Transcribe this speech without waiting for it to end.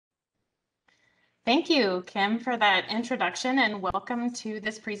Thank you, Kim, for that introduction, and welcome to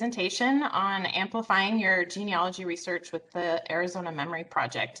this presentation on amplifying your genealogy research with the Arizona Memory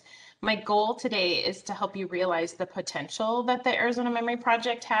Project. My goal today is to help you realize the potential that the Arizona Memory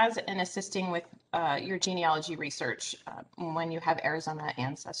Project has in assisting with your genealogy research when you have Arizona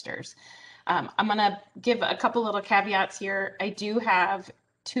ancestors. I'm going to give a couple little caveats here. I do have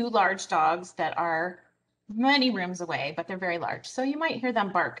two large dogs that are many rooms away, but they're very large. So you might hear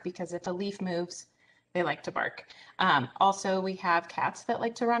them bark because if a leaf moves, they like to bark. Also, we have cats that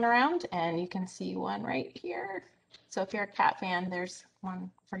like to run around, and you can see one right here. So if you're a cat fan, there's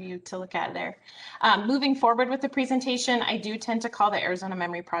one for you to look at there. Moving forward with the presentation, I do tend to call the Arizona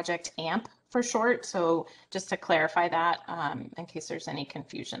Memory Project AMP for short. So just to clarify that, in case there's any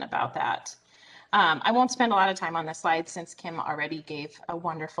confusion about that. I won't spend a lot of time on this slide since Kim already gave a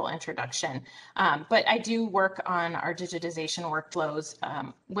wonderful introduction, but I do work on our digitization workflows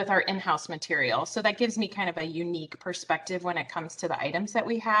with our in-house material. So that gives me kind of a unique perspective when it comes to the items that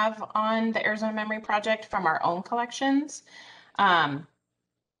we have on the Arizona Memory Project from our own collections. And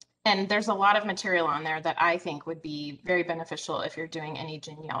there's a lot of material on there that I think would be very beneficial if you're doing any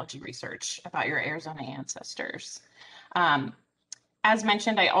genealogy research about your Arizona ancestors. As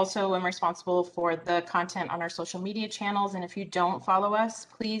mentioned, I also am responsible for the content on our social media channels. And if you don't follow us,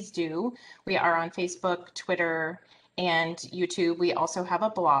 please do. We are on Facebook, Twitter, and YouTube. We also have a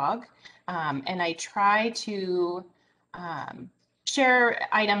blog. And I try to share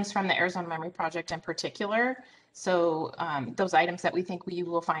items from the Arizona Memory Project in particular. So those items that we think we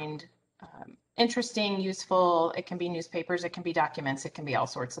will find interesting, useful. It can be newspapers, it can be documents, it can be all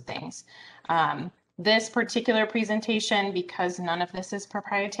sorts of things. This particular presentation, because none of this is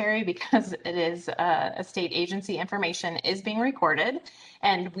proprietary, because it is a state agency information, is being recorded,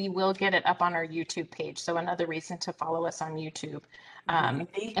 and we will get it up on our YouTube page. So another reason to follow us on YouTube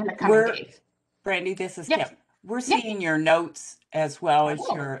in the coming days. Brandy, this is Yes. Kim. We're seeing your notes as well as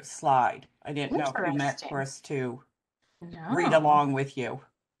Oh, your slide. I didn't know if you meant interesting. for us to read No. along with you.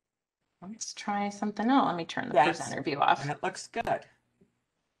 Let's try something else. Let me turn the presenter view off. That looks good.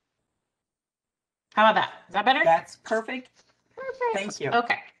 How about that? Is that better? That's perfect. Perfect. Thank you.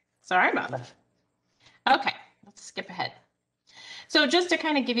 Okay. Sorry about that. Okay, let's skip ahead. So just to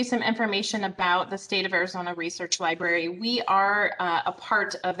kind of give you some information about the State of Arizona Research Library, we are a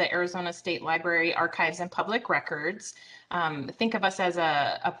part of the Arizona State Library Archives and Public Records. Think of us as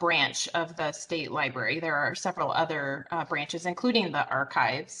a branch of the state library. There are several other branches, including the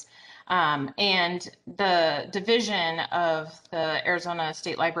archives. And the division of the Arizona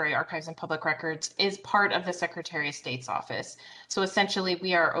State Library Archives and Public Records is part of the Secretary of State's office. So essentially,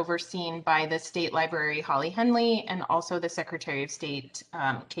 we are overseen by the State Library, Holly Henley, and also the Secretary of State,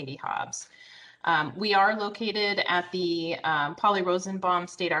 Katie Hobbs. We are located at the Polly Rosenbaum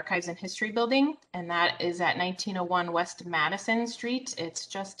State Archives and History Building, and that is at 1901 West Madison Street. It's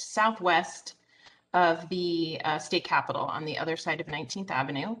just southwest of the state capitol on the other side of 19th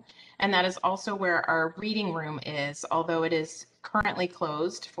Avenue. And that is also where our reading room is, although it is currently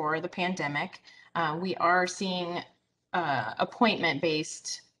closed for the pandemic. We are seeing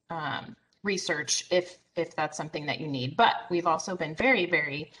appointment-based research if that's something that you need. But we've also been very,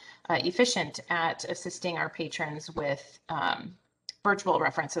 very efficient at assisting our patrons with virtual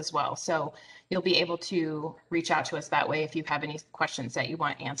reference as well. So you'll be able to reach out to us that way if you have any questions that you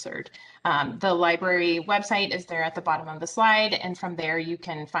want answered. The library website is there at the bottom of the slide, and from there you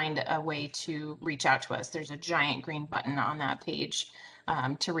can find a way to reach out to us. There's a giant green button on that page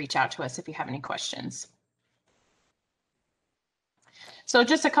to reach out to us if you have any questions. So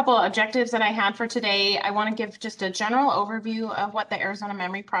just a couple of objectives that I had for today. I want to give just a general overview of what the Arizona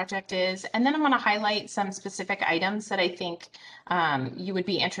Memory Project is, and then I'm going to highlight some specific items that I think you would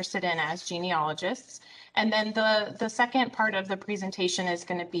be interested in as genealogists. And then the second part of the presentation is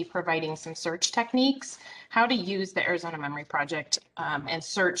going to be providing some search techniques, how to use the Arizona Memory Project and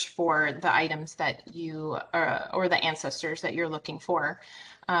search for the items that you or the ancestors that you're looking for.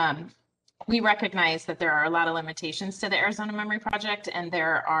 We recognize that there are a lot of limitations to the Arizona Memory Project, and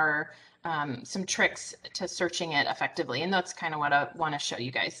there are some tricks to searching it effectively. And that's kind of what I want to show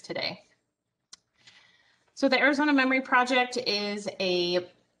you guys today. So the Arizona Memory Project is a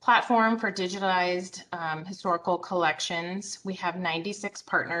platform for digitized historical collections. We have 96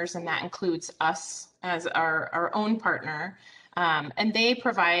 partners, and that includes us as our own partner. And they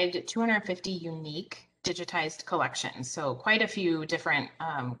provide 250 unique digitized collections. So quite a few different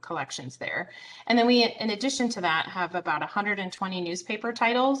collections there. And then we, in addition to that, have about 120 newspaper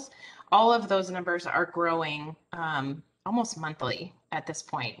titles. All of those numbers are growing almost monthly at this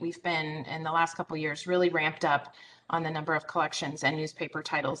point. We've been, in the last couple of years, really ramped up on the number of collections and newspaper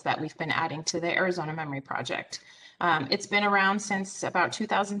titles that we've been adding to the Arizona Memory Project. It's been around since about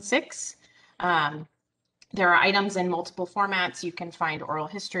 2006. There are items in multiple formats. You can find oral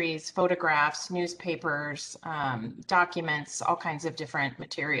histories, photographs, newspapers, documents, all kinds of different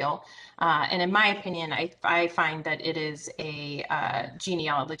material. And in my opinion, I find that it is a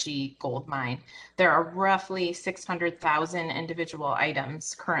genealogy gold mine. There are roughly 600,000 individual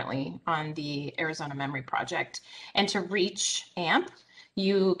items currently on the Arizona Memory Project. And to reach AMP,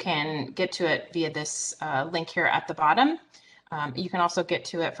 you can get to it via this link here at the bottom. You can also get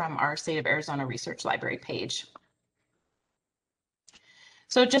to it from our State of Arizona Research Library page.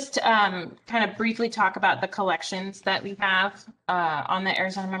 So just kind of briefly talk about the collections that we have on the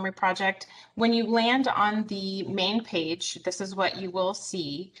Arizona Memory Project. When you land on the main page, this is what you will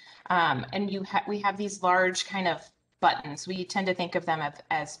see. And we have these large kind of buttons. We tend to think of them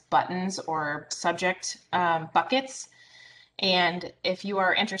as buttons or subject buckets. And if you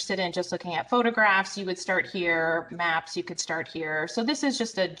are interested in just looking at photographs, you would start here. Maps, you could start here. So this is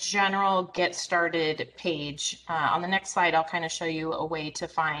just a general get started page. On the next slide, I'll kind of show you a way to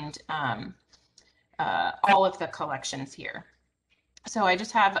find all of the collections here. So I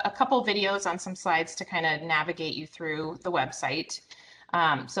just have a couple videos on some slides to kind of navigate you through the website.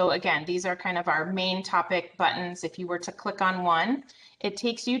 So again, these are kind of our main topic buttons. If you were to click on one, it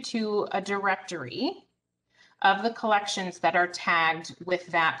takes you to a directory of the collections that are tagged with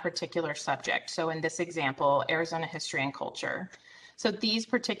that particular subject. So in this example, Arizona History and Culture. So these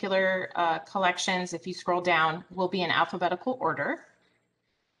particular collections, if you scroll down, will be in alphabetical order.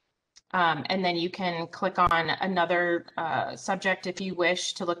 And then you can click on another subject if you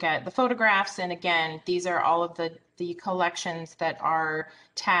wish to look at the photographs. And again, these are all of the collections that are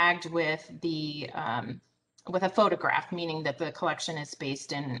tagged with with a photograph, meaning that the collection is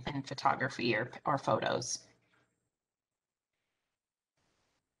based in photography or photos.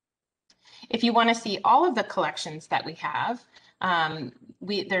 If you want to see all of the collections that we have,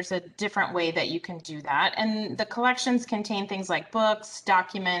 there's a different way that you can do that. And the collections contain things like books,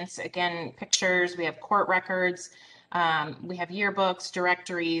 documents, again, pictures, we have court records, we have yearbooks,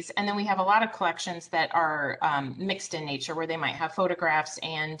 directories, and then we have a lot of collections that are mixed in nature where they might have photographs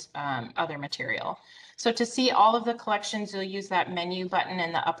and other material. So to see all of the collections, you'll use that menu button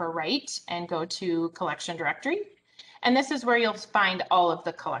in the upper right and go to Collection Directory. And this is where you'll find all of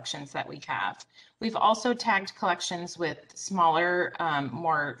the collections that we have. We've also tagged collections with smaller,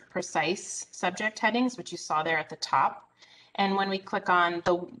 more precise subject headings, which you saw there at the top. And when we click on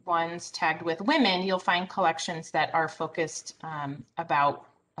the ones tagged with women, you'll find collections that are focused about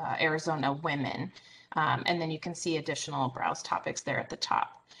Arizona women. And then you can see additional browse topics there at the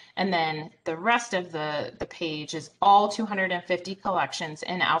top. And then the rest of the page is all 250 collections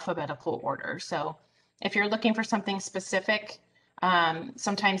in alphabetical order. So if you're looking for something specific,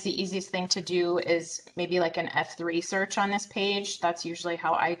 sometimes the easiest thing to do is maybe like an F3 search on this page. That's usually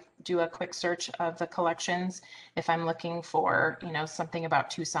how I do a quick search of the collections. If I'm looking for, something about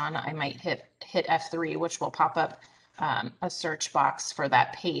Tucson, I might hit F3, which will pop up a search box for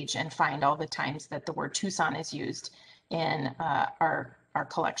that page and find all the times that the word Tucson is used in our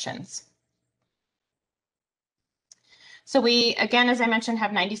collections. So we, again, as I mentioned,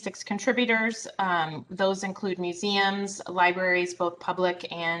 have 96 contributors. Those include museums, libraries, both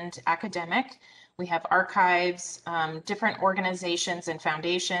public and academic. We have archives, different organizations and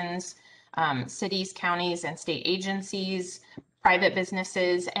foundations, cities, counties, and state agencies, private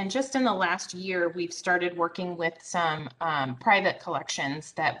businesses. And just in the last year, we've started working with some private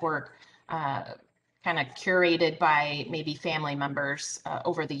collections that were kind of curated by maybe family members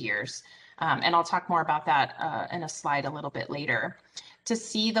over the years. And I'll talk more about that in a slide a little bit later. To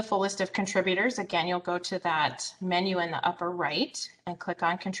see the full list of contributors, again, you'll go to that menu in the upper right and click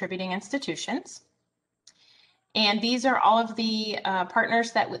on Contributing Institutions. And these are all of the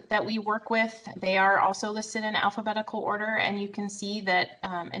partners that we work with. They are also listed in alphabetical order, and you can see that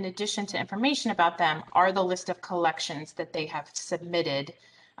in addition to information about them are the list of collections that they have submitted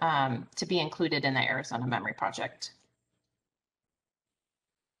to be included in the Arizona Memory Project.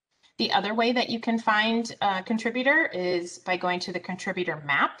 The other way that you can find a contributor is by going to the contributor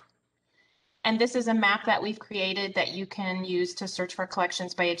map. And this is a map that we've created that you can use to search for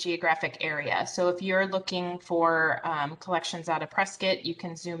collections by a geographic area. So if you're looking for collections out of Prescott, you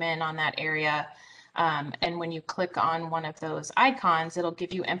can zoom in on that area. And when you click on one of those icons, it'll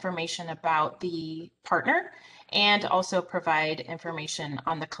give you information about the partner and also provide information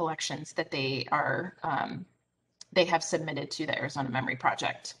on the collections that they have submitted to the Arizona Memory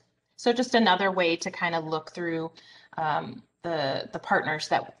Project. So just another way to kind of look through the partners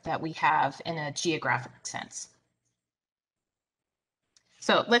that we have in a geographic sense.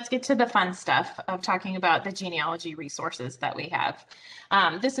 So let's get to the fun stuff of talking about the genealogy resources that we have.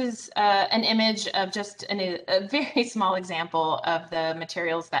 This is an image of just a very small example of the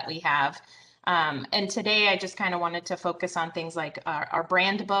materials that we have. And today I just kind of wanted to focus on things like our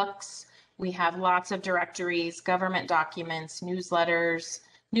brand books. We have lots of directories, government documents, newsletters,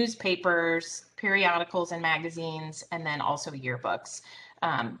 newspapers, periodicals and magazines, and then also yearbooks.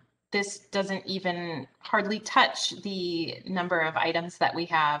 This doesn't even hardly touch the number of items that we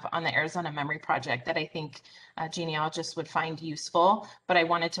have on the Arizona Memory Project that I think genealogists would find useful, but I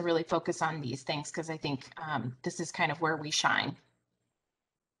wanted to really focus on these things because I think this is kind of where we shine.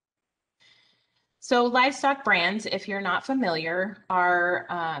 So livestock brands, if you're not familiar,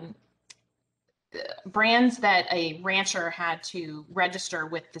 are brands that a rancher had to register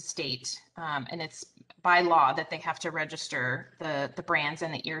with the state, and it's by law that they have to register the brands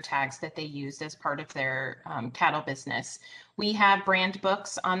and the ear tags that they used as part of their cattle business. We have brand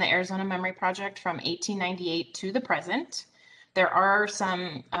books on the Arizona Memory Project from 1898 to the present. There are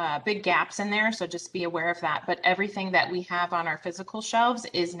some big gaps in there, so just be aware of that. But everything that we have on our physical shelves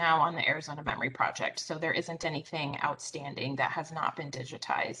is now on the Arizona Memory Project. So there isn't anything outstanding that has not been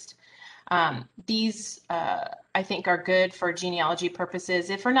digitized. These, I think, are good for genealogy purposes,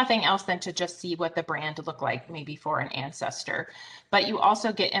 if for nothing else than to just see what the brand looked like maybe for an ancestor. But you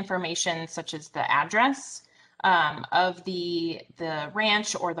also get information such as the address of the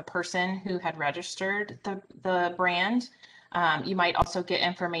ranch or the person who had registered the brand. You might also get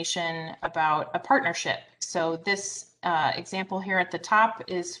information about a partnership. So this example here at the top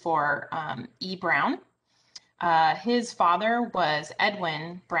is for E. Brown. His father was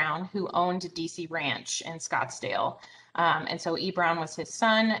Edwin Brown, who owned DC Ranch in Scottsdale. And so E. Brown was his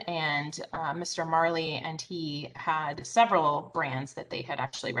son, and Mr. Marley and he had several brands that they had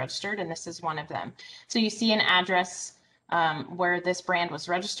actually registered, and this is one of them. So you see an address where this brand was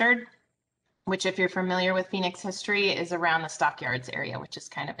registered, which, if you're familiar with Phoenix history, is around the stockyards area, which is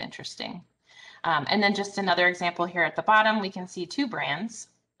kind of interesting. And then just another example here at the bottom, we can see two brands.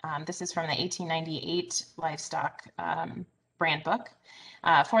 This is from the 1898 livestock brand book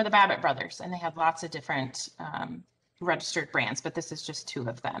for the Babbitt brothers, and they have lots of different registered brands, but this is just two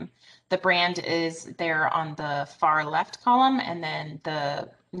of them. The brand is there on the far left column, and then the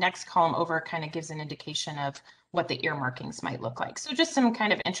next column over kind of gives an indication of what the ear markings might look like. So just some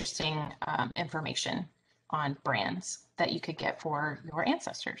kind of interesting information on brands that you could get for your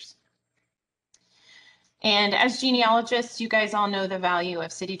ancestors. And as genealogists, you guys all know the value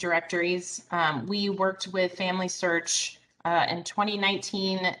of city directories. We worked with Family Search in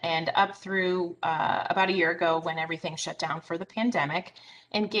 2019 and up through about a year ago when everything shut down for the pandemic,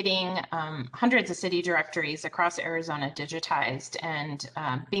 and getting hundreds of city directories across Arizona digitized, and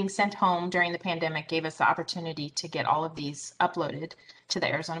being sent home during the pandemic gave us the opportunity to get all of these uploaded to the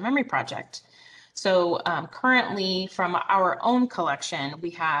Arizona Memory Project. So currently, from our own collection, we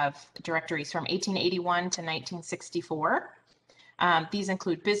have directories from 1881 to 1964. These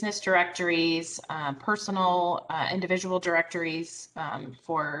include business directories, personal, individual directories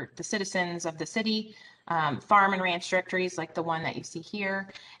for the citizens of the city, farm and ranch directories like the one that you see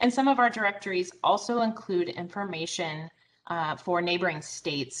here. And some of our directories also include information for neighboring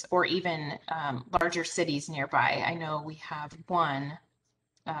states or even larger cities nearby. I know we have one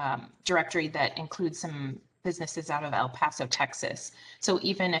directory that includes some businesses out of El Paso, Texas. So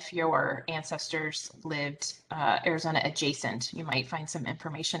even if your ancestors lived Arizona adjacent, you might find some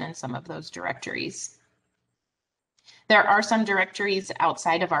information in some of those directories. There are some directories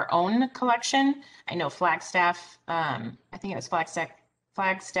outside of our own collection. I know Flagstaff, I think it was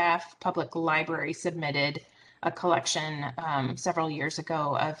Flagstaff Public Library submitted a collection several years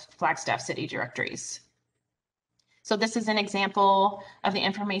ago of Flagstaff city directories. So this is an example of the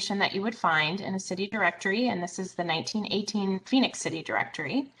information that you would find in a city directory, and this is the 1918 Phoenix City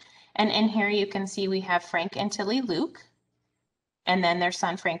Directory. And in here you can see we have Frank and Tilly Luke, and then their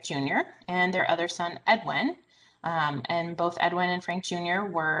son Frank Jr. and their other son Edwin. And both Edwin and Frank Jr.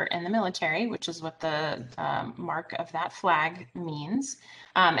 were in the military, which is what the mark of that flag means.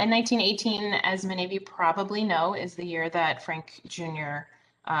 And 1918, as many of you probably know, is the year that Frank Jr.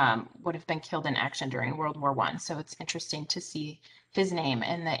 Would have been killed in action during World War I. So it's interesting to see his name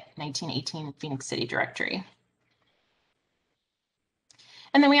in the 1918 Phoenix City Directory.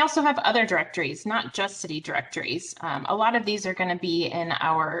 And then we also have other directories, not just city directories. A lot of these are going to be in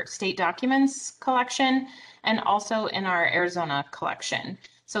our state documents collection and also in our Arizona collection.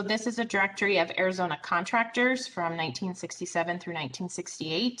 So this is a directory of Arizona contractors from 1967 through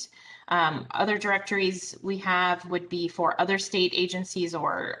 1968. Other directories we have would be for other state agencies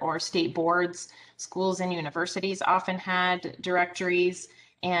or state boards. Schools and universities often had directories,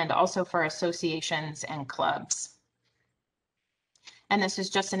 and also for associations and clubs. And this is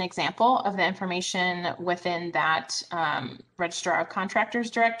just an example of the information within that Registrar of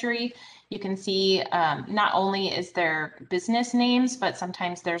Contractors directory. You can see not only is there business names, but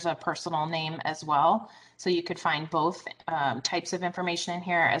sometimes there's a personal name as well. So you could find both types of information in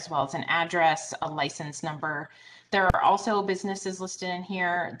here, as well as an address, a license number. There are also businesses listed in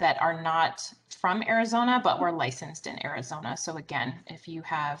here that are not from Arizona, but were licensed in Arizona. So again, if you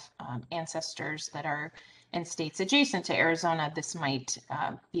have ancestors that are in states adjacent to Arizona, this might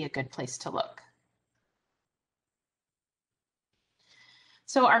be a good place to look.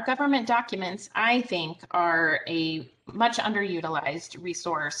 So our government documents, I think, are a much underutilized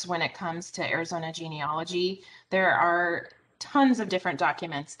resource when it comes to Arizona genealogy. There are tons of different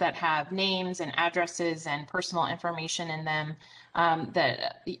documents that have names and addresses and personal information in them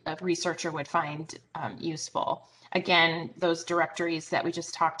that a researcher would find useful. Again, those directories that we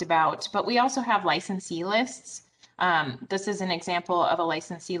just talked about, but we also have licensee lists. This is an example of a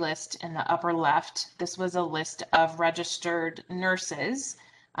licensee list in the upper left. This was a list of registered nurses.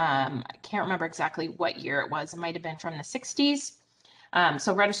 I can't remember exactly what year it was. It might have been from the 60s.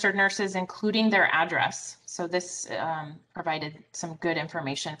 So registered nurses, including their address. So this provided some good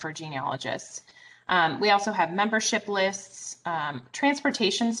information for genealogists. We also have membership lists,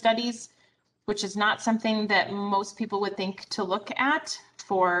 transportation studies, which is not something that most people would think to look at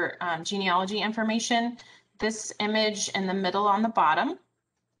for genealogy information. This image in the middle on the bottom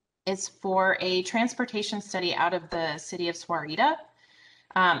is for a transportation study out of the city of Sahuarita.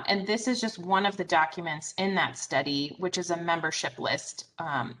 And this is just one of the documents in that study, which is a membership list.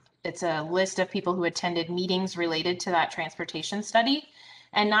 It's a list of people who attended meetings related to that transportation study.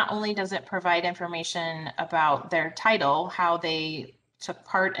 And not only does it provide information about their title, how they took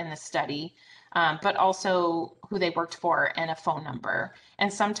part in the study, but also who they worked for and a phone number.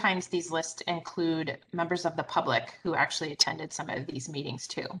 And sometimes these lists include members of the public who actually attended some of these meetings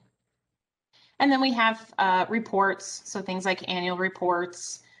too. And then we have reports, so things like annual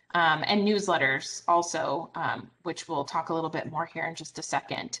reports and newsletters also, which we'll talk a little bit more here in just a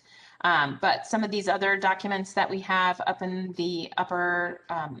second. But some of these other documents that we have up in the upper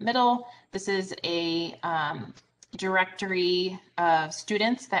middle, this is a directory of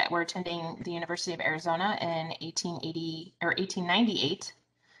students that were attending the University of Arizona in 1880 or 1898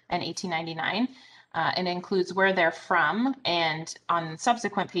 and 1899. It includes where they're from, and on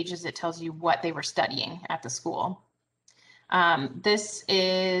subsequent pages, it tells you what they were studying at the school. This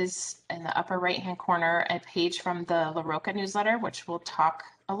is in the upper right-hand corner, a page from the La Roca newsletter, which we'll talk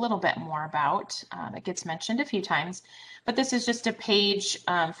a little bit more about. It gets mentioned a few times, but this is just a page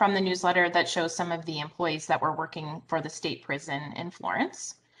from the newsletter that shows some of the employees that were working for the state prison in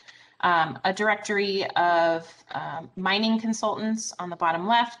Florence. A directory of mining consultants on the bottom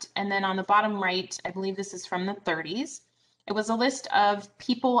left, and then on the bottom right, I believe this is from the 30s. It was a list of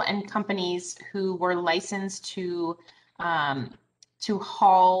people and companies who were licensed to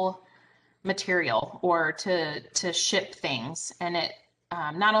haul material or to ship things, and it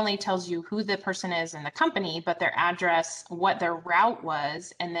not only tells you who the person is in the company, but their address, what their route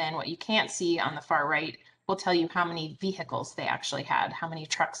was, and then what you can't see on the far right will tell you how many vehicles they actually had, how many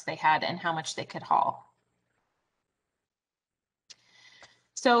trucks they had, and how much they could haul.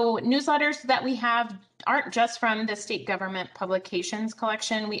 So newsletters that we have aren't just from the state government publications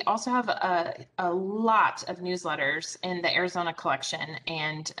collection. We also have a lot of newsletters in the Arizona collection,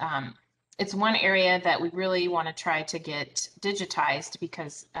 and it's one area that we really want to try to get digitized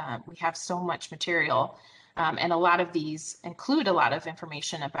because we have so much material. And a lot of these include a lot of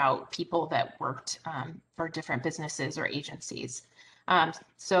information about people that worked for different businesses or agencies.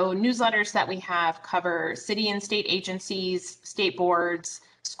 So newsletters that we have cover city and state agencies, state boards,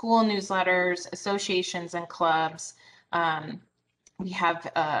 school newsletters, associations and clubs. We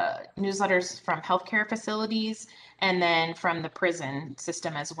have newsletters from healthcare facilities and then from the prison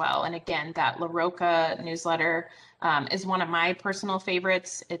system as well. And again, that La Roca newsletter is one of my personal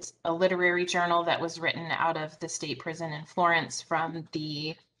favorites. It's a literary journal that was written out of the state prison in Florence from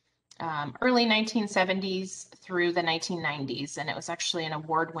the early 1970s through the 1990s. And it was actually an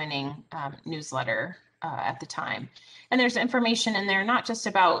award-winning newsletter at the time. And there's information in there, not just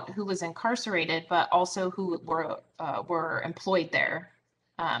about who was incarcerated, but also who were employed there.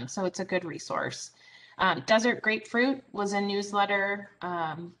 So it's a good resource. Desert Grapefruit was a newsletter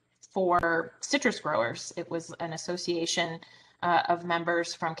for citrus growers. It was an association of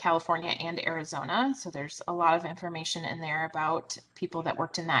members from California and Arizona. So there's a lot of information in there about people that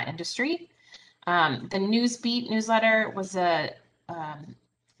worked in that industry. The Newsbeat newsletter was a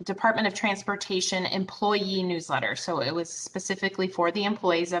Department of Transportation employee newsletter. So it was specifically for the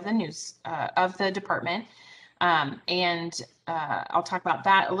employees of the department. I'll talk about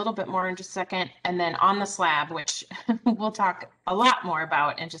that a little bit more in just a second. And then On the Slab, which we'll talk a lot more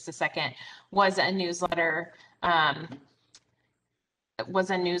about in just a second, was a newsletter.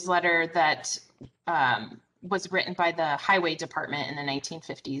 That was written by the Highway Department in the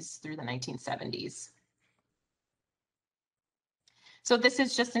 1950s through the 1970s. So this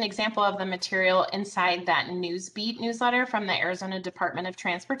is just an example of the material inside that Newsbeat newsletter from the Arizona Department of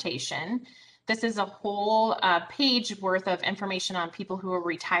Transportation. This is a whole page worth of information on people who are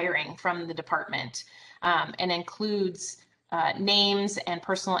retiring from the department, and includes names and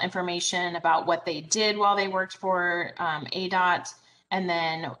personal information about what they did while they worked for ADOT, and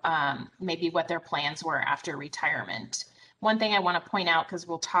then maybe what their plans were after retirement. One thing I want to point out, because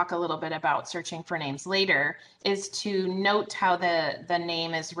we'll talk a little bit about searching for names later, is to note how the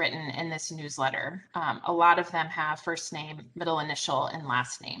name is written in this newsletter. A lot of them have first name, middle initial, and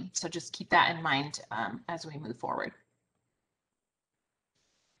last name. So just keep that in mind as we move forward.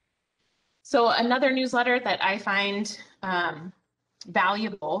 So another newsletter that I find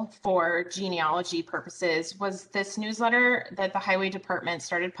valuable for genealogy purposes was this newsletter that the Highway Department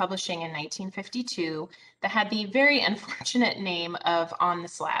started publishing in 1952 that had the very unfortunate name of On the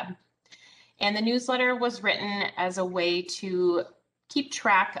Slab. And the newsletter was written as a way to keep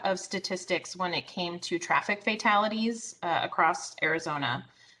track of statistics when it came to traffic fatalities across Arizona.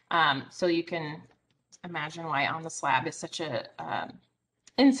 So you can imagine why On the Slab is such a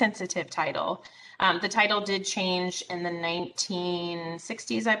insensitive title. The title did change in the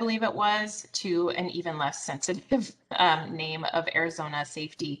 1960s, I believe it was, to an even less sensitive name of Arizona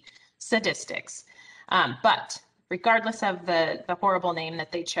Safety Statistics. But regardless of the horrible name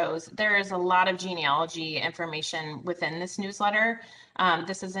that they chose, there is a lot of genealogy information within this newsletter.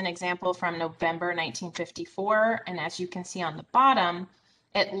 This is an example from November 1954, and as you can see on the bottom,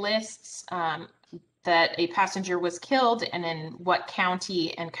 it lists that a passenger was killed and in what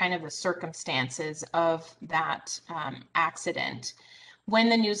county and kind of the circumstances of that accident. When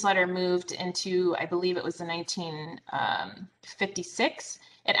the newsletter moved into, I believe it was the 1956,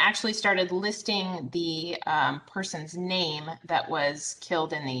 it actually started listing the person's name that was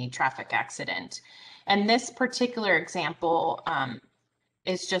killed in the traffic accident. And this particular example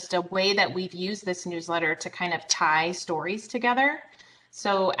is just a way that we've used this newsletter to kind of tie stories together.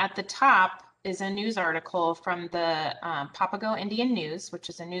 So at the top is a news article from the Papago Indian News, which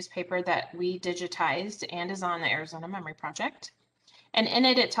is a newspaper that we digitized and is on the Arizona Memory Project. And in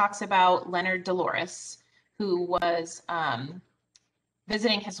it, it talks about Leonard Dolores, who was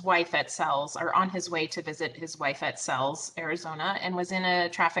visiting his wife at Sells, or on his way to visit his wife at Sells, Arizona, and was in a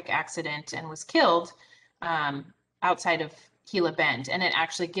traffic accident and was killed outside of Gila Bend. And it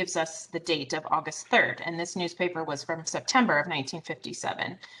actually gives us the date of August 3rd. And this newspaper was from September of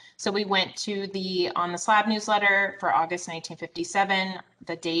 1957. So we went to the On the Slab newsletter for August 1957.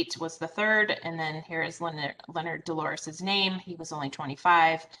 The date was the 3rd. And then here is Leonard Dolores's name. He was only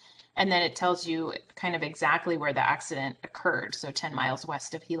 25. And then it tells you kind of exactly where the accident occurred. So 10 miles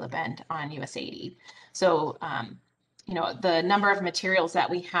west of Gila Bend on US 80. So, you know, the number of materials that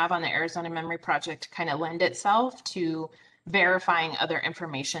we have on the Arizona Memory Project kind of lend itself to verifying other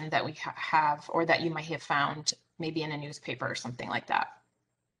information that we have or that you might have found maybe in a newspaper or something like that.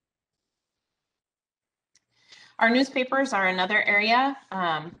 Our newspapers are another area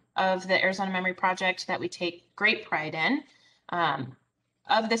of the Arizona Memory Project that we take great pride in.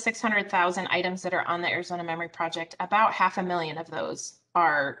 Of the 600,000 items that are on the Arizona Memory Project, about 500,000 of those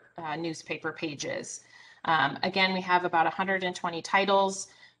are newspaper pages. Again, we have about 120 titles.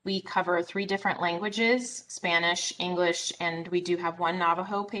 We cover 3 different languages, Spanish, English, and we do have 1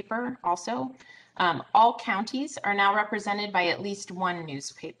 Navajo paper also. All counties are now represented by at least 1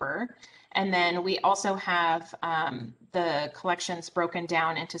 newspaper. And then we also have the collections broken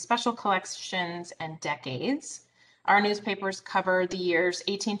down into special collections and decades. Our newspapers cover the years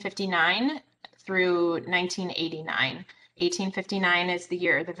 1859 through 1989. 1859 is the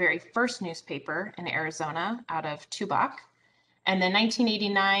year the very first newspaper in Arizona out of Tubac. And then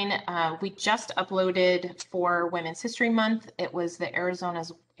 1989, we just uploaded for Women's History Month. It was the Arizona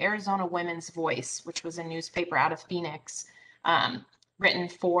Women's Voice, which was a newspaper out of Phoenix, written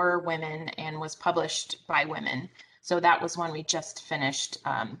for women and was published by women. So that was one we just finished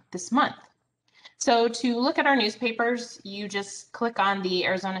this month. So to look at our newspapers, you just click on the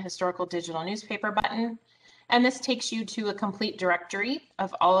Arizona Historical Digital Newspaper button. And this takes you to a complete directory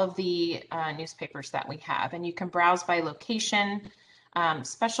of all of the newspapers that we have. And you can browse by location,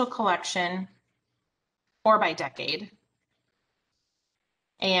 special collection, or by decade.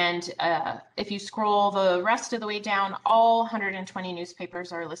 And if you scroll the rest of the way down, all 120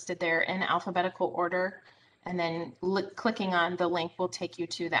 newspapers are listed there in alphabetical order. And then clicking on the link will take you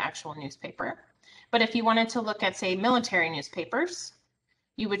to the actual newspaper. But if you wanted to look at, say, military newspapers,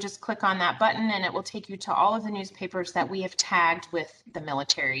 you would just click on that button and it will take you to all of the newspapers that we have tagged with the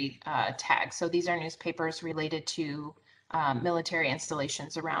military tag. So these are newspapers related to military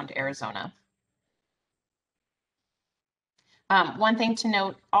installations around Arizona. One thing to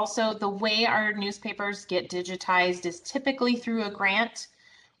note also, the way our newspapers get digitized is typically through a grant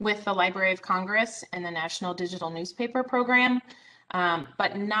with the Library of Congress and the National Digital Newspaper Program.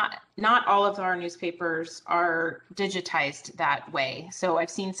 But not all of our newspapers are digitized that way. So I've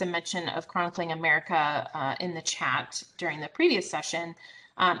seen some mention of Chronicling America in the chat during the previous session.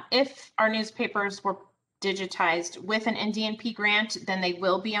 If our newspapers were digitized with an NDNP grant, then they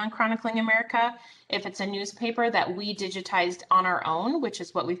will be on Chronicling America. If it's a newspaper that we digitized on our own, which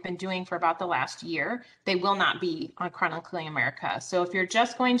is what we've been doing for about the last year, they will not be on Chronicling America. So if you're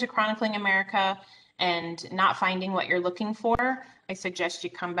just going to Chronicling America and not finding what you're looking for, I suggest you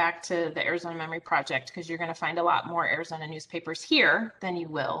come back to the Arizona Memory Project, because you're going to find a lot more Arizona newspapers here than you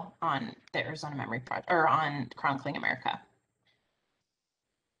will on the Arizona Memory Project or on Chronicling America.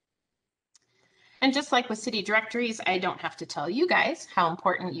 And just like with city directories, I don't have to tell you guys how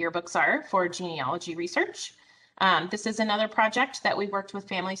important yearbooks are for genealogy research. This is another project that we worked with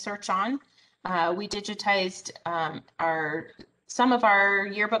Family Search on. We digitized some of our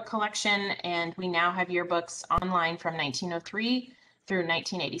yearbook collection, and we now have yearbooks online from 1903 through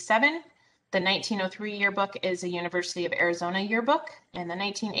 1987. The 1903 yearbook is a University of Arizona yearbook, and the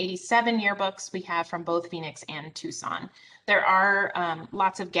 1987 yearbooks we have from both Phoenix and Tucson. There are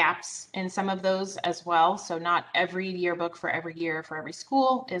lots of gaps in some of those as well, so not every yearbook for every year for every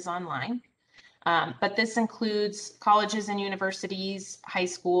school is online. But this includes colleges and universities, high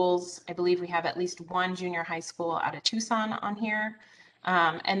schools. I believe we have at least one junior high school out of Tucson on here.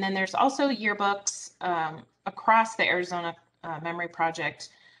 And then there's also yearbooks across the Arizona Memory Project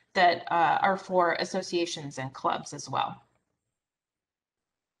that are for associations and clubs as well.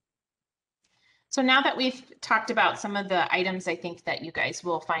 So now that we've talked about some of the items I think that you guys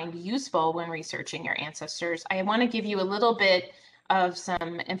will find useful when researching your ancestors, I want to give you a little bit of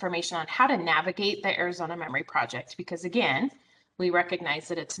some information on how to navigate the Arizona Memory Project, because again, we recognize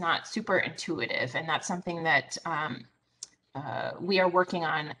that it's not super intuitive, and that's something that we are working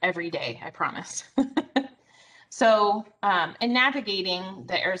on every day, I promise. So in navigating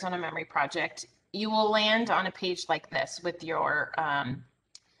the Arizona Memory Project, you will land on a page like this with your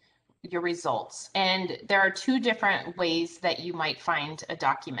results. And there are two different ways that you might find a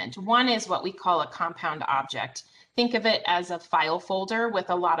document. One is what we call a compound object. Think of it as a file folder with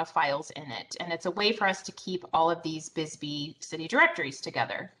a lot of files in it. And it's a way for us to keep all of these BISBE city directories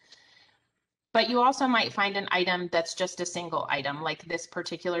together. But you also might find an item that's just a single item, like this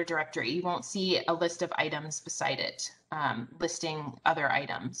particular directory. You won't see a list of items beside it, listing other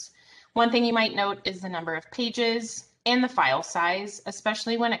items. One thing you might note is the number of pages and the file size,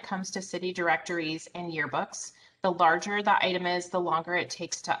 especially when it comes to city directories and yearbooks. The larger the item is, the longer it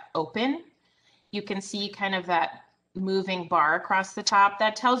takes to open. You can see kind of that moving bar across the top.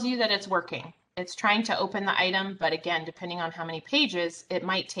 That tells you that it's working. It's trying to open the item, but again, depending on how many pages, it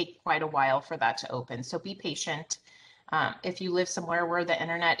might take quite a while for that to open. So be patient. If you live somewhere where the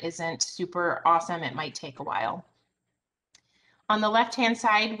internet isn't super awesome, it might take a while. On the left-hand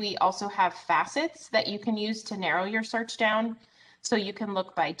side, we also have facets that you can use to narrow your search down. So you can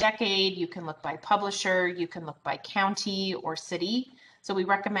look by decade, you can look by publisher, you can look by county or city. So we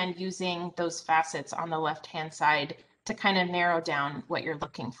recommend using those facets on the left-hand side to kind of narrow down what you're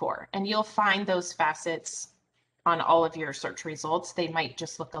looking for. And you'll find those facets on all of your search results. They might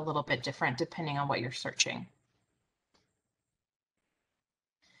just look a little bit different depending on what you're searching.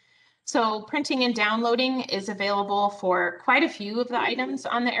 So printing and downloading is available for quite a few of the items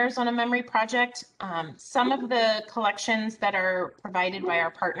on the Arizona Memory Project. Some of the collections that are provided by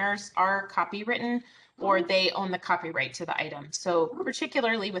our partners are copywritten, or they own the copyright to the item. So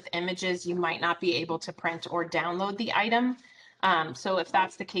particularly with images, you might not be able to print or download the item. So if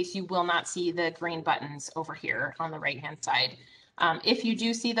that's the case, you will not see the green buttons over here on the right-hand side. If you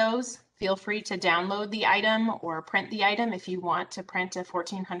do see those, feel free to download the item or print the item. If you want to print a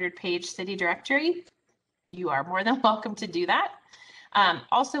 1,400-page city directory, you are more than welcome to do that.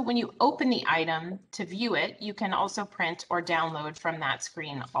 Also, when you open the item to view it, you can also print or download from that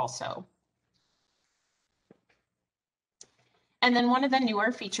screen also. And then one of the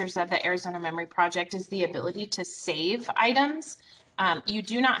newer features of the Arizona Memory Project is the ability to save items. You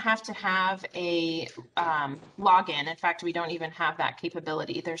do not have to have a login. In fact, we don't even have that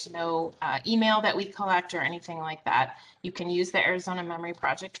capability. There's no email that we collect or anything like that. You can use the Arizona Memory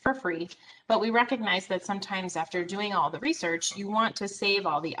Project for free, but we recognize that sometimes after doing all the research, you want to save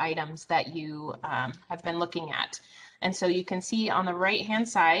all the items that you have been looking at. And so you can see on the right-hand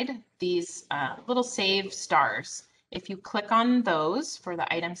side, these little save stars. If you click on those for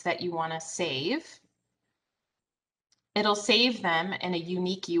the items that you want to save, it'll save them in a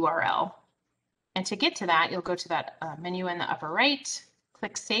unique URL. And to get to that, you'll go to that menu in the upper right,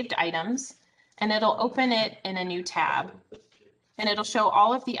 click Saved Items, and it'll open it in a new tab. And it'll show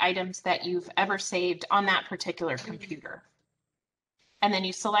all of the items that you've ever saved on that particular computer. And then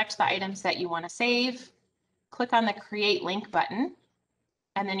you select the items that you want to save, click on the Create Link button,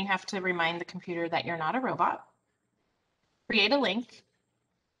 and then you have to remind the computer that you're not a robot. Create a link.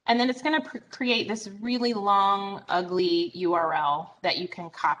 And then it's going to create this really long, ugly URL that you can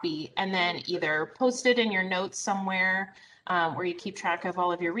copy and then either post it in your notes somewhere where you keep track of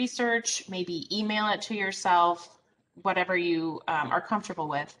all of your research, maybe email it to yourself, whatever you are comfortable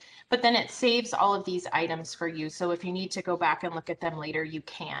with. But then it saves all of these items for you. So if you need to go back and look at them later, you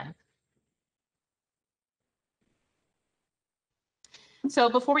can.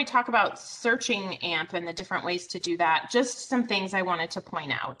 So before we talk about searching AMP and the different ways to do that, just some things I wanted to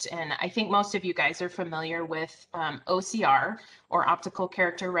point out. And I think most of you guys are familiar with OCR, or optical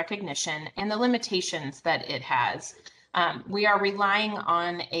character recognition, and the limitations that it has. We are relying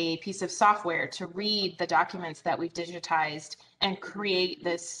on a piece of software to read the documents that we've digitized and create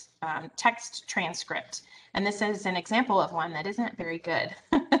this text transcript. And this is an example of one that isn't very good.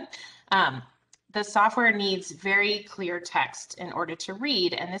 The software needs very clear text in order to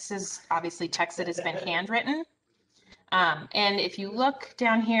read, and this is obviously text that has been handwritten. And if you look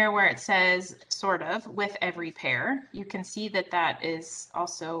down here where it says sort of with every pair, you can see that that is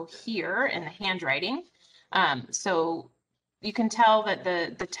also here in the handwriting. So you can tell that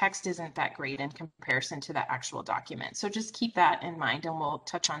the text isn't that great in comparison to the actual document. So just keep that in mind, and we'll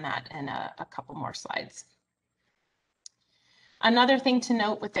touch on that in a couple more slides. Another thing to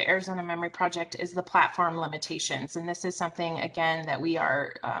note with the Arizona Memory Project is the platform limitations. And this is something, again, that we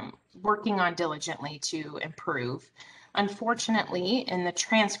are working on diligently to improve. Unfortunately, in the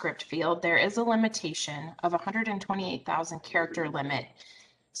transcript field, there is a limitation of 128,000 character limit.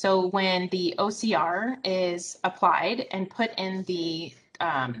 So when the OCR is applied and put in the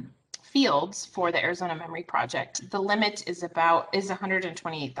fields for the Arizona Memory Project, the limit is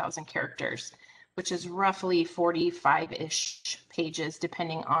 128,000 characters, which is roughly 45-ish pages,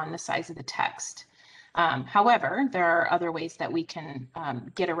 depending on the size of the text. However, there are other ways that we can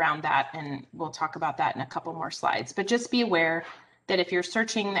get around that, and we'll talk about that in a couple more slides. But just be aware that if you're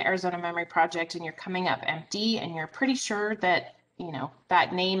searching the Arizona Memory Project and you're coming up empty and you're pretty sure that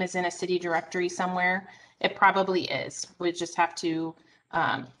that name is in a city directory somewhere, it probably is. We just have to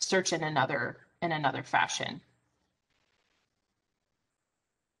search in another fashion.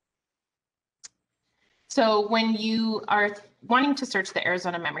 So when you are wanting to search the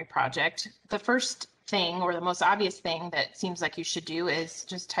Arizona Memory Project, the first thing, or the most obvious thing that seems like you should do, is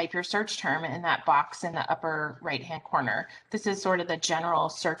just type your search term in that box in the upper right-hand corner. This is sort of the general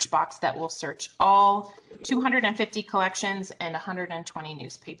search box that will search all 250 collections and 120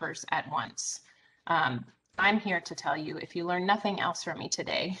 newspapers at once. I'm here to tell you, if you learn nothing else from me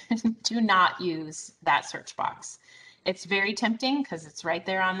today, do not use that search box. It's very tempting because it's right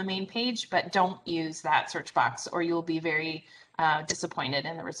there on the main page, but don't use that search box or you'll be very disappointed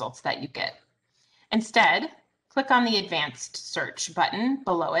in the results that you get. Instead, click on the advanced search button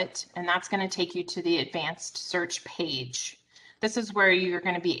below it, and that's going to take you to the advanced search page. This is where you're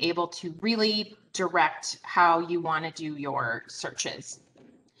going to be able to really direct how you want to do your searches.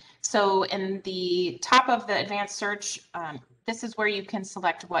 So in the top of the advanced search, this is where you can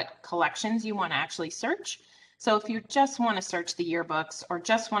select what collections you want to actually search. So if you just want to search the yearbooks or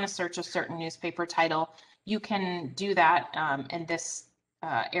just want to search a certain newspaper title, you can do that in this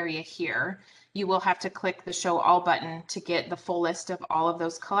area here. You will have to click the Show All button to get the full list of all of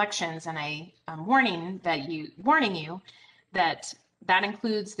those collections, and I'm warning you that that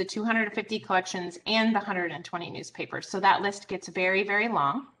includes the 250 collections and the 120 newspapers. So that list gets very, very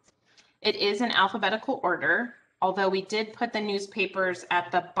long. It is in alphabetical order, although we did put the newspapers at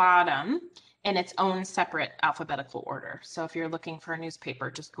the bottom in its own separate alphabetical order. So if you're looking for a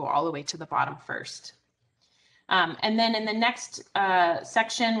newspaper, just go all the way to the bottom first. And then in the next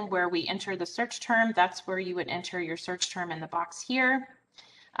section where we enter the search term, that's where you would enter your search term in the box here.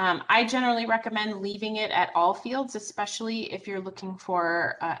 I generally recommend leaving it at all fields, especially if you're looking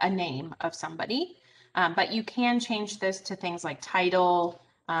for a name of somebody. But you can change this to things like title.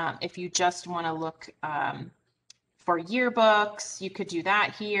 If you just want to look for yearbooks, you could do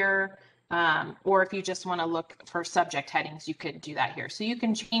that here. Or if you just want to look for subject headings, you could do that here. So you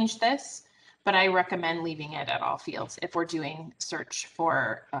can change this, but I recommend leaving it at all fields if we're doing search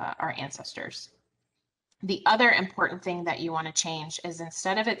for our ancestors. The other important thing that you want to change is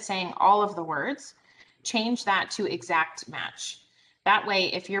instead of it saying all of the words, change that to exact match. That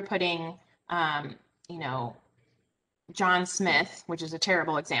way, if you're putting, you know, John Smith, which is a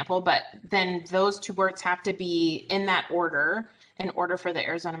terrible example, but then those two words have to be in that order in order for the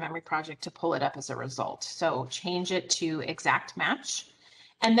Arizona Memory Project to pull it up as a result. So change it to exact match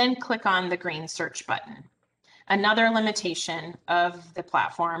and then click on the green search button. Another limitation of the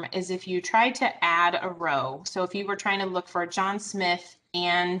platform is if you try to add a row. So if you were trying to look for John Smith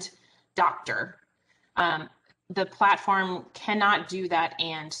and doctor, the platform cannot do that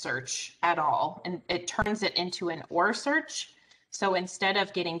and search at all. And it turns it into an or search. So instead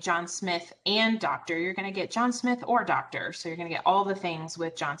of getting John Smith and doctor, you're going to get John Smith or doctor. So you're going to get all the things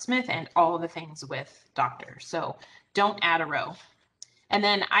with John Smith and all the things with doctor. So don't add a row. And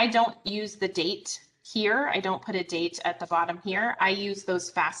then I don't use the date here. I don't put a date at the bottom here. I use those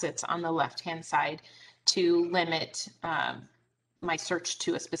facets on the left-hand side to limit my search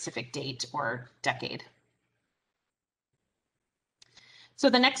to a specific date or decade. So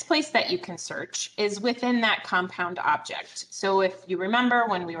the next place that you can search is within that compound object. So if you remember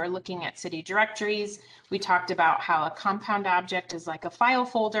when we were looking at city directories, we talked about how a compound object is like a file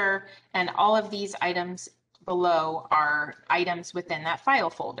folder, and all of these items below are items within that file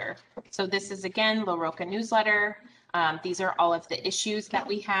folder. So this is again, La Roca newsletter. These are all of the issues that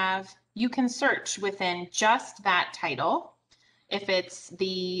we have. You can search within just that title if it's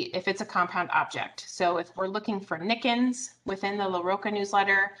a compound object. So if we're looking for Nickens within the La Roca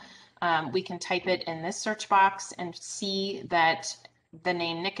newsletter, we can type it in this search box and see that the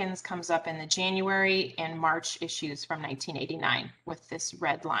name Nickens comes up in the January and March issues from 1989 with this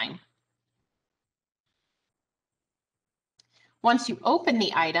red line. Once you open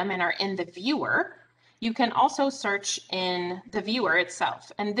the item and are in the viewer, you can also search in the viewer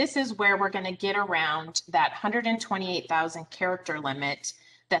itself. And this is where we're going to get around that 128,000 character limit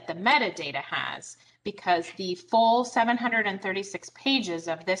that the metadata has, because the full 736 pages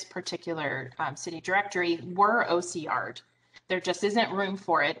of this particular city directory were OCR'd. There just isn't room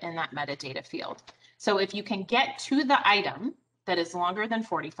for it in that metadata field. So if you can get to the item that is longer than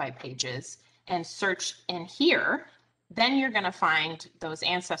 45 pages and search in here, then you're going to find those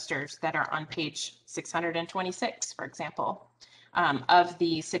ancestors that are on page 626, for example, of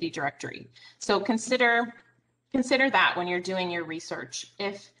the city directory. So consider that when you're doing your research.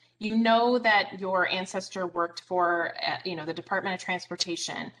 If you know that your ancestor worked for, the Department of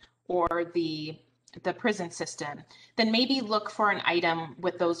Transportation or the prison system, then maybe look for an item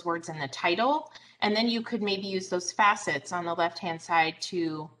with those words in the title, and then you could maybe use those facets on the left-hand side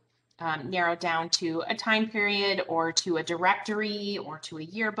to narrow down to a time period or to a directory or to a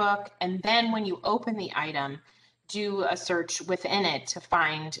yearbook. And then when you open the item, do a search within it to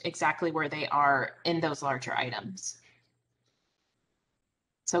find exactly where they are in those larger items.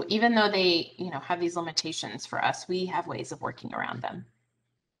 So even though they, have these limitations for us, we have ways of working around them.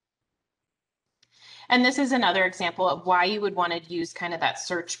 And this is another example of why you would want to use kind of that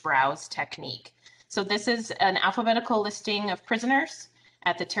search browse technique. So this is an alphabetical listing of prisoners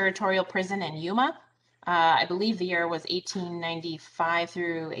at the territorial prison in Yuma. I believe the year was 1895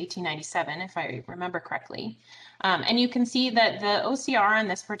 through 1897, if I remember correctly. And you can see that the OCR on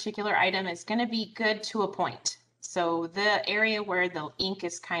this particular item is going to be good to a point. So the area where the ink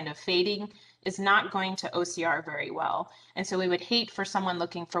is kind of fading is not going to OCR very well. And so we would hate for someone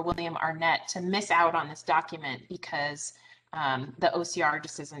looking for William Arnett to miss out on this document because the OCR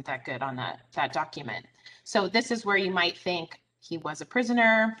just isn't that good on that document. So this is where you might think, he was a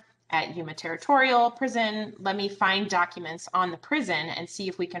prisoner at Yuma Territorial Prison. Let me find documents on the prison and see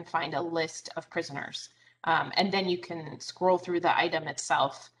if we can find a list of prisoners. And then you can scroll through the item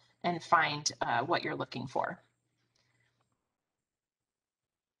itself and find what you're looking for.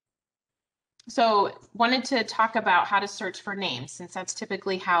 So wanted to talk about how to search for names, since that's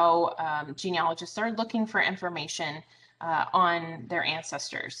typically how genealogists are looking for information on their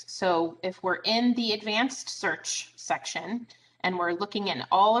ancestors. So if we're in the advanced search section, and we're looking in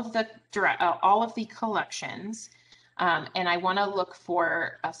all of the collections, and I want to look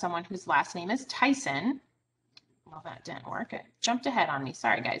for someone whose last name is Tyson. Well, that didn't work. It jumped ahead on me.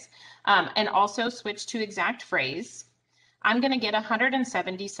 Sorry, guys. And also switch to exact phrase. I'm going to get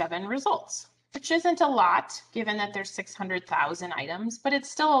 177 results, which isn't a lot given that there's 600,000 items, but it's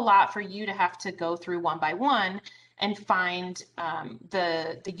still a lot for you to have to go through one by one and find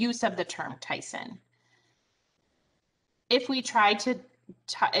the use of the term Tyson. If we try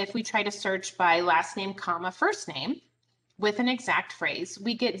to search by last name, comma, first name with an exact phrase,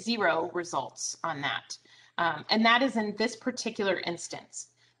 we get 0 results on that. And that is in this particular instance.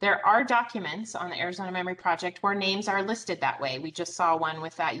 There are documents on the Arizona Memory Project where names are listed that way. We just saw one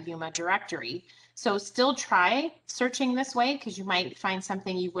with that UMA directory. So still try searching this way because you might find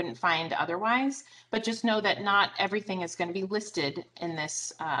something you wouldn't find otherwise, but just know that not everything is going to be listed in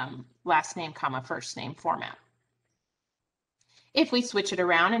this last name, comma, first name format. If we switch it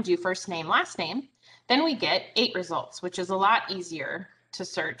around and do first name, last name, then we get 8 results, which is a lot easier to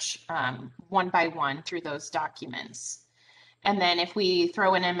search one by one through those documents. And then if we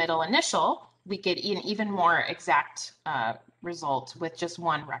throw in a middle initial, we get an even more exact result with just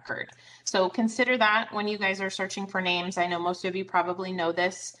 1 record. So consider that when you guys are searching for names. I know most of you probably know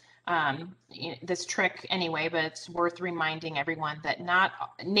this trick anyway, but it's worth reminding everyone that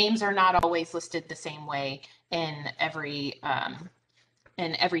names are not always listed the same way in every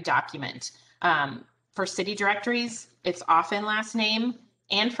document. For city directories, it's often last name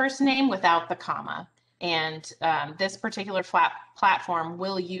and first name without the comma. And this particular platform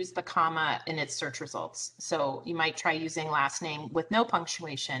will use the comma in its search results. So you might try using last name with no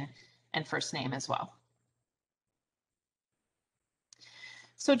punctuation and first name as well.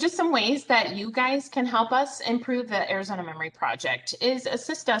 So just some ways that you guys can help us improve the Arizona Memory Project is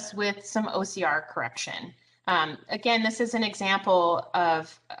assist us with some OCR correction. Again, this is an example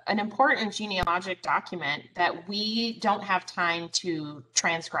of an important genealogic document that we don't have time to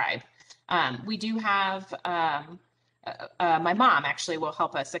transcribe. We do have, my mom actually will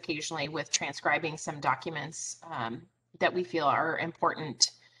help us occasionally with transcribing some documents that we feel are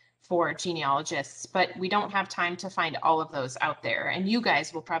important for genealogists, but we don't have time to find all of those out there. And you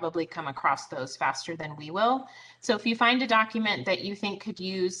guys will probably come across those faster than we will. So if you find a document that you think could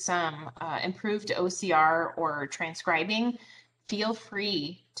use some improved OCR or transcribing, feel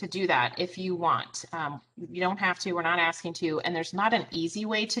free to do that if you want. You don't have to, we're not asking to, and there's not an easy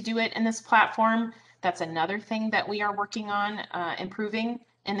way to do it in this platform. That's another thing that we are working on improving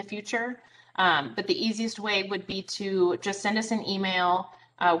in the future. But the easiest way would be to just send us an email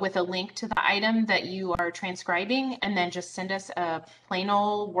with a link to the item that you are transcribing, and then just send us a plain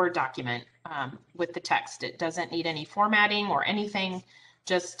old Word document with the text. It doesn't need any formatting or anything,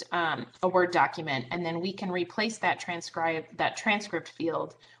 just a Word document, and then we can replace that transcript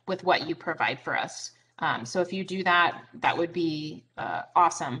field with what you provide for us. So if you do that, that would be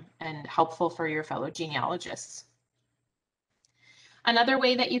awesome and helpful for your fellow genealogists. Another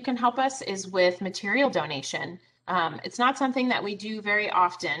way that you can help us is with material donation. It's not something that we do very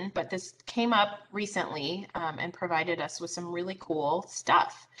often, but this came up recently and provided us with some really cool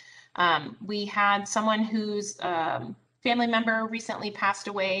stuff. We had someone whose family member recently passed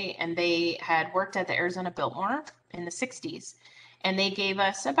away, and they had worked at the Arizona Biltmore in the 60s. And they gave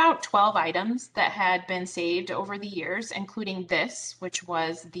us about 12 items that had been saved over the years, including this, which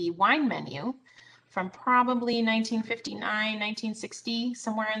was the wine menu from probably 1959, 1960,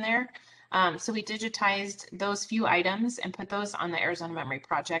 somewhere in there. So we digitized those few items and put those on the Arizona Memory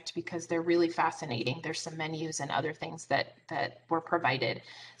Project because they're really fascinating. There's some menus and other things that were provided.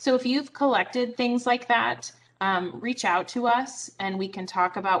 So if you've collected things like that, reach out to us and we can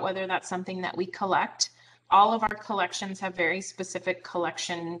talk about whether that's something that we collect. All of our collections have very specific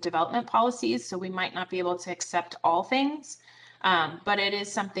collection development policies, so we might not be able to accept all things, but it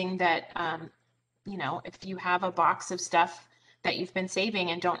is something that, you know, if you have a box of stuff that you've been saving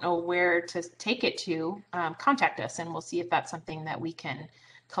and don't know where to take it to, contact us and we'll see if that's something that we can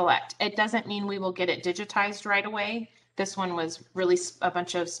collect. It doesn't mean we will get it digitized right away. This one was really a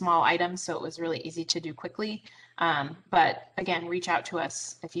bunch of small items, so it was really easy to do quickly. But again, reach out to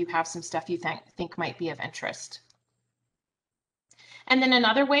us if you have some stuff you think might be of interest. And then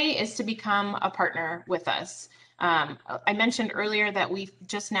another way is to become a partner with us. I mentioned earlier that we've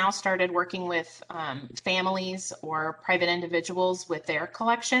just now started working with families or private individuals with their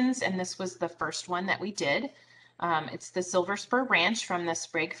collections, and this was the first one that we did. It's the Silver Spur Ranch from the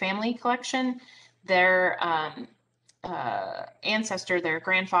Sprague family collection. Their ancestor, their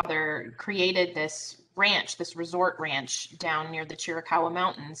grandfather, created this ranch, this resort ranch down near the Chiricahua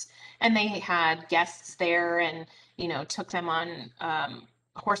Mountains, and they had guests there and, you know, took them on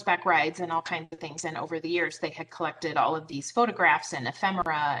horseback rides and all kinds of things. And over the years, they had collected all of these photographs and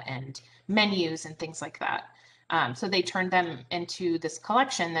ephemera and menus and things like that. So they turned them into this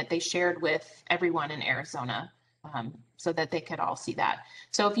collection that they shared with everyone in Arizona. so that they could all see that.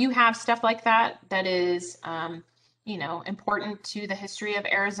 So if you have stuff like that that is important to the history of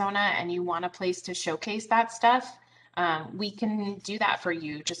Arizona and you want a place to showcase that stuff, we can do that for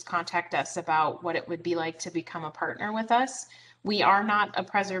you. Just contact us about what it would be like to become a partner with us. We are not a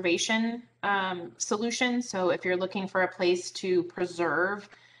preservation solution. So if you're looking for a place to preserve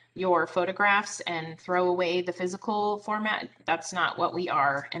your photographs and throw away the physical format, that's not what we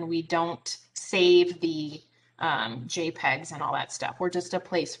are. And we don't save the JPEGs and all that stuff. We're just a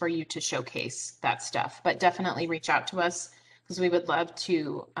place for you to showcase that stuff. But definitely reach out to us because we would love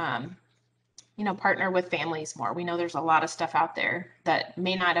to partner with families more. We know there's a lot of stuff out there that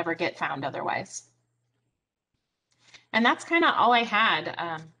may not ever get found otherwise. And that's kind of all I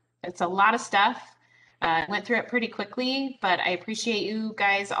had. It's a lot of stuff. Went through it pretty quickly, but I appreciate you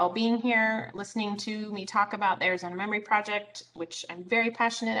guys all being here, listening to me talk about the Arizona Memory Project, which I'm very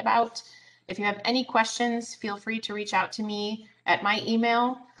passionate about. If you have any questions, feel free to reach out to me at my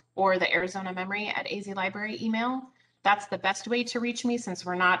email or the Arizona Memory at AZ Library email. That's the best way to reach me since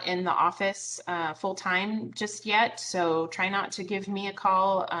we're not in the office full time just yet. So try not to give me a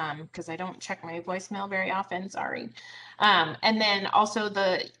call because I don't check my voicemail very often. Sorry. And then also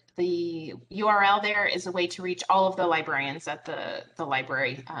the URL there is a way to reach all of the librarians at the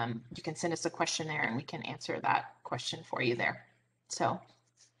library. You can send us a question there and we can answer that question for you there. So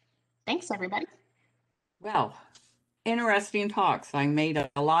thanks, everybody. Well, interesting talks. I made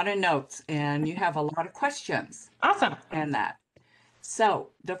a lot of notes and you have a lot of questions. Awesome. And that. So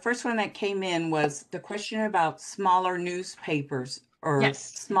the first one that came in was the question about smaller newspapers or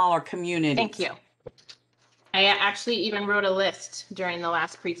Yes. smaller communities. Thank you. I actually even wrote a list during the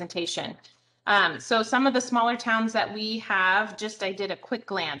last presentation. So some of the smaller towns that we have, I did a quick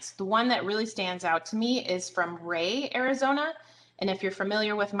glance. The one that really stands out to me is from Ray, Arizona. And if you're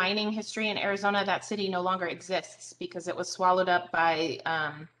familiar with mining history in Arizona, that city no longer exists because it was swallowed up by,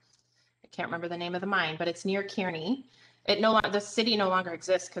 I can't remember the name of the mine, but it's near Kearney. The city no longer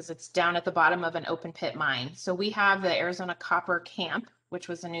exists because it's down at the bottom of an open pit mine. So we have the Arizona Copper Camp, which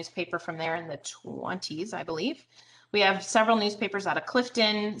was a newspaper from there in the 20s, I believe. We have several newspapers out of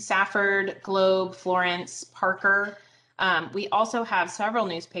Clifton, Safford, Globe, Florence, Parker. We also have several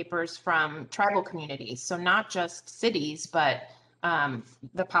newspapers from tribal communities. So not just cities, but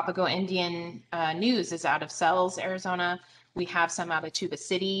the Papago Indian News is out of Sells, Arizona. We have some out of Tuba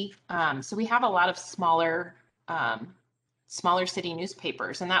City. So we have a lot of smaller city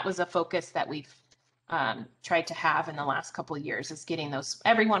newspapers. And that was a focus that we've tried to have in the last couple of years, is getting those.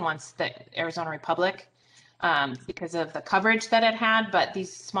 Everyone wants the Arizona Republic because of the coverage that it had, but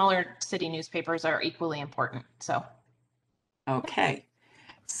these smaller city newspapers are equally important. So. Okay.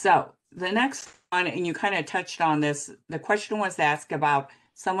 So the next one, and you kind of touched on this, the question was asked about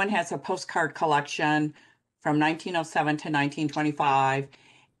someone has a postcard collection from 1907 to 1925,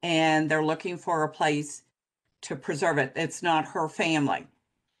 and they're looking for a place to preserve it. It's not her family.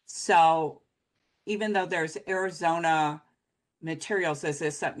 So even though there's Arizona materials, is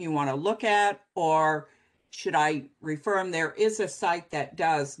this something you want to look at, or should I refer them? There is a site that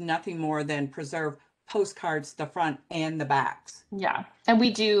does nothing more than preserve postcards, the front and the backs. Yeah, and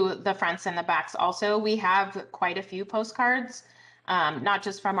we do the fronts and the backs also. We have quite a few postcards, not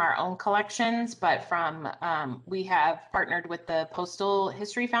just from our own collections, but from, we have partnered with the Postal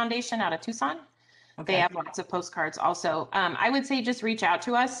History Foundation out of Tucson. Okay. They have lots of postcards also. I would say just reach out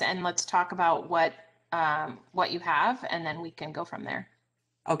to us and let's talk about what you have, and then we can go from there.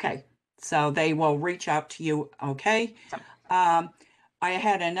 Okay, so they will reach out to you. Okay. I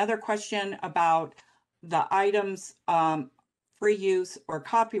had another question about the items free use or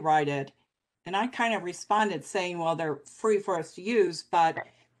copyrighted, and I kind of responded saying, well, they're free for us to use, but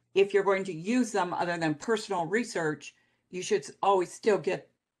if you're going to use them other than personal research, you should always still get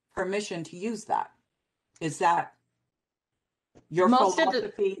permission to use that. Is that your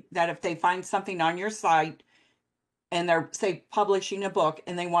philosophy, that if they find something on your site and they're, say, publishing a book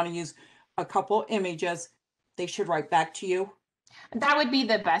and they want to use a couple images, they should write back to you? That would be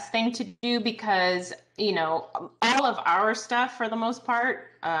the best thing to do because, all of our stuff for the most part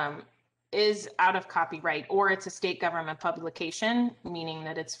is out of copyright, or it's a state government publication, meaning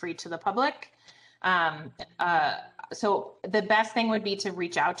that it's free to the public. So the best thing would be to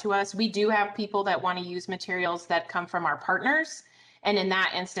reach out to us. We do have people that want to use materials that come from our partners. And in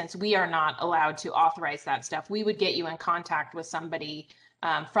that instance, we are not allowed to authorize that stuff. We would get you in contact with somebody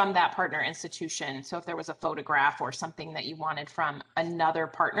from that partner institution. So if there was a photograph or something that you wanted from another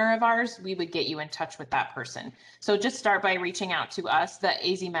partner of ours, we would get you in touch with that person. So just start by reaching out to us. The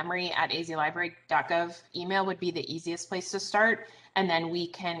azmemory@azlibrary.gov email would be the easiest place to start. And then we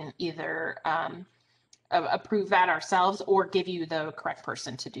can either approve that ourselves or give you the correct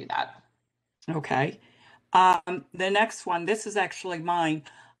person to do that. Okay. The next one, this is actually mine.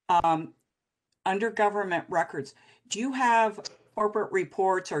 Under government records, do you have corporate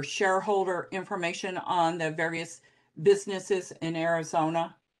reports or shareholder information on the various businesses in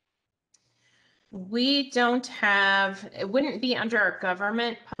Arizona? We don't have, it wouldn't be under our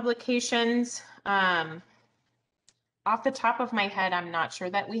government publications. Off the top of my head, I'm not sure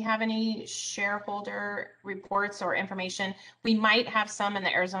that we have any shareholder reports or information. We might have some in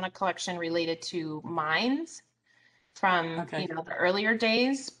the Arizona collection related to mines from, Okay. the earlier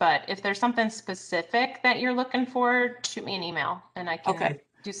days, but if there's something specific that you're looking for, shoot me an email and I can Okay.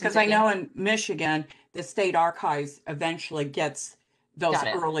 do some Because I digging. know in Michigan, the state archives eventually gets those Got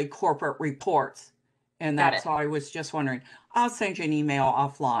it. early corporate reports. And Got that's it. why I was just wondering. I'll send you an email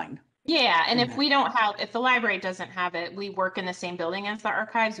offline. Yeah, and if Okay. we don't have, if the library doesn't have it, we work in the same building as the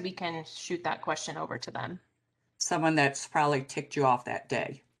archives, we can shoot that question over to them. Someone that's probably ticked you off that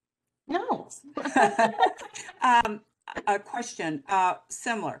day. No. A question,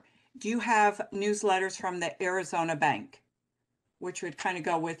 similar. Do you have newsletters from the Arizona Bank? Which would kind of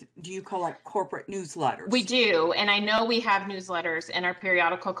go with, do you collect corporate newsletters? We do, and I know we have newsletters in our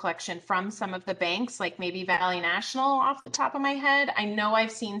periodical collection from some of the banks, like maybe Valley National off the top of my head. I know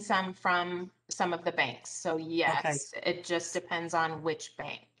I've seen some from some of the banks. So yes, it just depends on which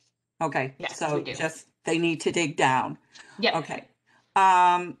bank. Okay, Yes, so we do. just they need to dig down. Yep. Okay.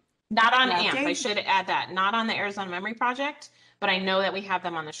 Not on now, AMP. I Dave, should add that. Not on the Arizona Memory Project, but I know that we have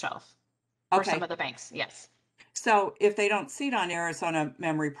them on the shelf for some okay. of the banks. Yes. So if they don't see it on Arizona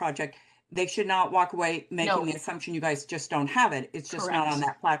Memory Project, they should not walk away making No. the assumption you guys just don't have it. It's just not Correct. on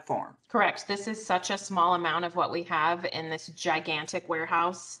that platform. Correct. This is such a small amount of what we have in this gigantic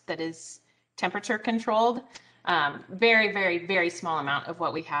warehouse that is temperature controlled. Very, very, very small amount of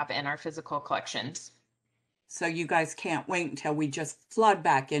what we have in our physical collections. So you guys can't wait until we just flood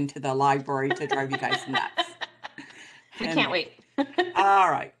back into the library to drive you guys nuts. We can't wait.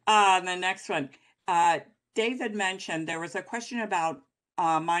 All right. The next one. David mentioned there was a question about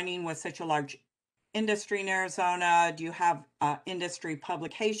mining with such a large industry in Arizona. Do you have industry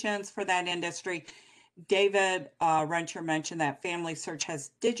publications for that industry? David Renter mentioned that Family Search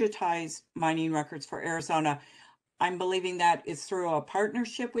has digitized mining records for Arizona. I'm believing that is through a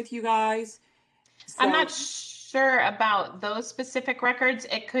partnership with you guys. I'm not sure about those specific records.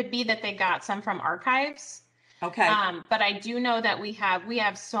 It could be that they got some from archives. Okay. But I do know that we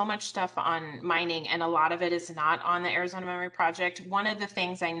have so much stuff on mining, and a lot of it is not on the Arizona Memory Project. One of the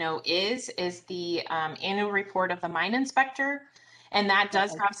things I know is the annual report of the mine inspector, and that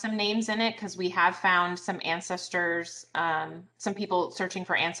does have some names in it because we have found some ancestors, some people searching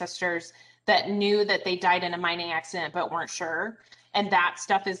for ancestors that knew that they died in a mining accident but weren't sure. And that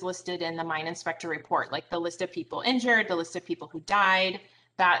stuff is listed in the mine inspector report, like the list of people injured, the list of people who died.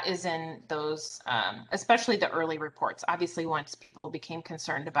 That is in those, especially the early reports. Obviously, once people became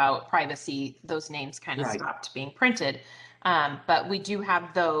concerned about privacy, those names kind of stopped being printed. But we do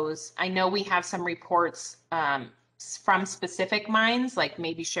have those. I know we have some reports from specific mines, like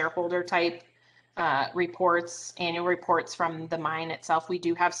maybe shareholder type reports, annual reports from the mine itself. We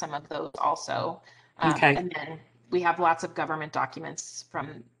do have some of those also. And then we have lots of government documents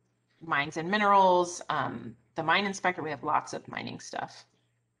from mines and minerals, the mine inspector. We have lots of mining stuff.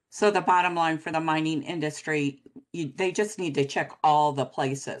 So the bottom line for the mining industry, they just need to check all the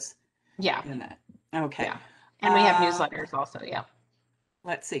places. Yeah. In that. Okay. Yeah. And we have newsletters also. Yeah.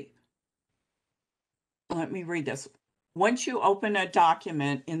 Let's see. Let me read this. Once you open a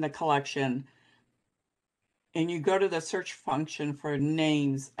document in the collection and you go to the search function for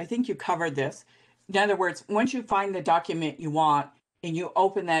names, I think you covered this. In other words, once you find the document you want and you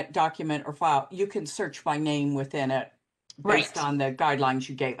open that document or file, you can search by name within it based on the guidelines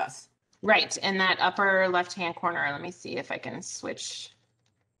you gave us. Right. In that upper left-hand corner, let me see if I can switch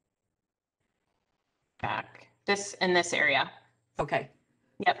back. In this area. Okay.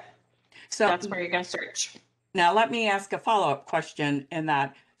 Yep. So that's where you're going to search. Now let me ask a follow-up question in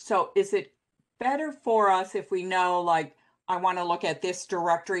that. So is it better for us if we know, like, I want to look at this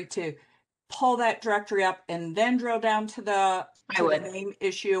directory to pull that directory up and then drill down to the name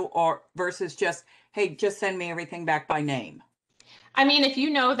issue, or versus just, hey, just send me everything back by name? I mean, if you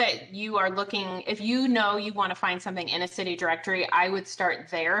know that you are looking, if you know you want to find something in a city directory, I would start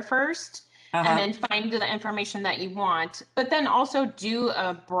there first and then find the information that you want, but then also do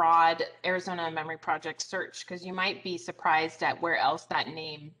a broad Arizona Memory Project search, because you might be surprised at where else that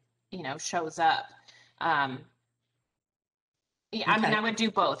name, shows up. Yeah, I mean, Okay. I would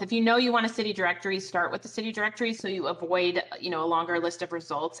do both. If you know you want a city directory, start with the city directory so you avoid, a longer list of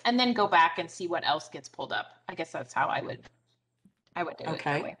results, and then go back and see what else gets pulled up. I guess that's how I would do it that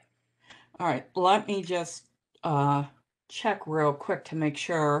Okay. way. All right. Let me just check real quick to make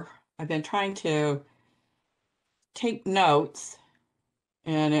sure. I've been trying to take notes,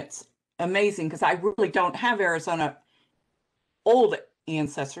 and it's amazing because I really don't have Arizona old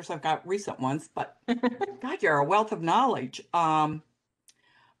ancestors. I've got recent ones, but God, you're a wealth of knowledge. All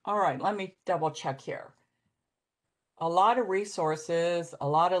right, let me double check here. A lot of resources, a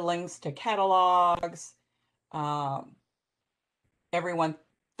lot of links to catalogs. Um, Everyone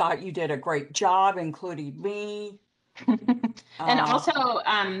thought you did a great job, including me. And Uh, also,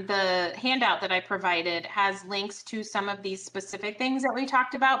 the handout that I provided has links to some of these specific things that we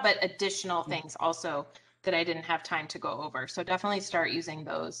talked about, but additional things also that I didn't have time to go over. So definitely start using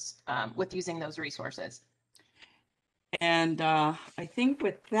those, using those resources. and I think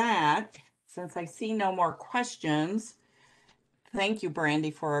with that, since I see no more questions, thank you,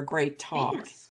 Brandy, for a great talk. Thanks.